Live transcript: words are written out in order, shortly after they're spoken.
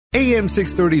AM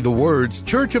 630 The Word's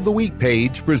Church of the Week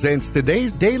page presents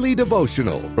today's daily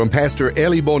devotional from Pastor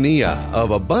Eli Bonilla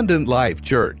of Abundant Life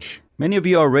Church. Many of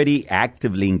you are already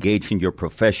actively engaged in your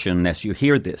profession as you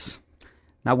hear this.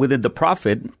 Now, within the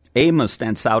prophet, Amos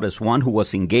stands out as one who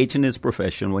was engaged in his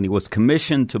profession when he was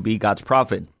commissioned to be God's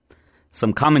prophet.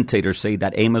 Some commentators say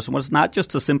that Amos was not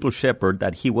just a simple shepherd,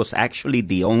 that he was actually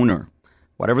the owner.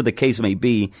 Whatever the case may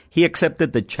be, he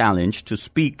accepted the challenge to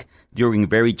speak during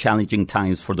very challenging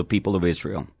times for the people of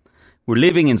Israel. We're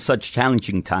living in such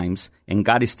challenging times, and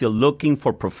God is still looking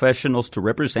for professionals to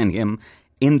represent Him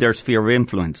in their sphere of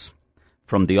influence.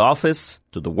 From the office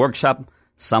to the workshop,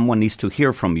 someone needs to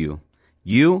hear from you.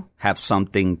 You have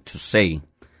something to say.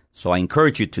 So I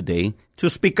encourage you today to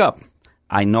speak up.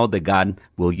 I know that God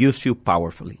will use you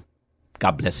powerfully.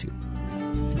 God bless you.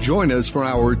 Join us for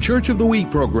our Church of the Week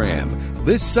program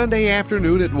this Sunday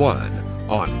afternoon at 1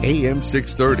 on AM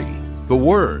 630. The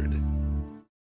Word.